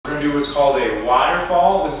going to do what's called a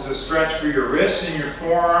waterfall. This is a stretch for your wrists and your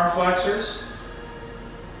forearm flexors.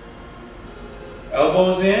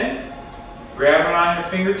 Elbows in, grabbing on your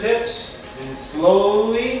fingertips, and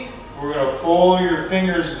slowly we're going to pull your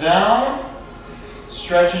fingers down,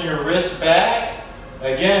 stretching your wrists back.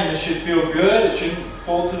 Again, this should feel good. It shouldn't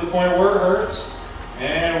pull to the point where it hurts.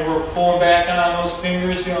 And we're pulling back on those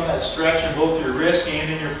fingers, feeling that stretch in both your wrists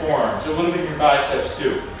and in your forearms. A little bit in your biceps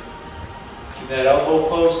too. Keep that elbow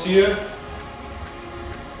close to you.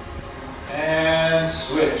 And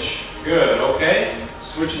switch. Good, okay.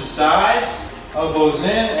 Switching sides. Elbows in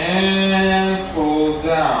and pull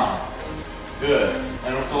down. Good.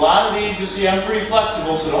 And with a lot of these, you'll see I'm pretty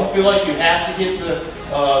flexible, so don't feel like you have to get to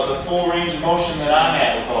the full range of motion that I'm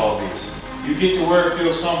at with all of these. You get to where it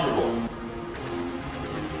feels comfortable.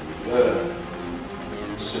 Good.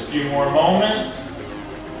 Just a few more moments.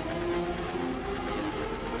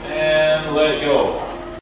 And let go.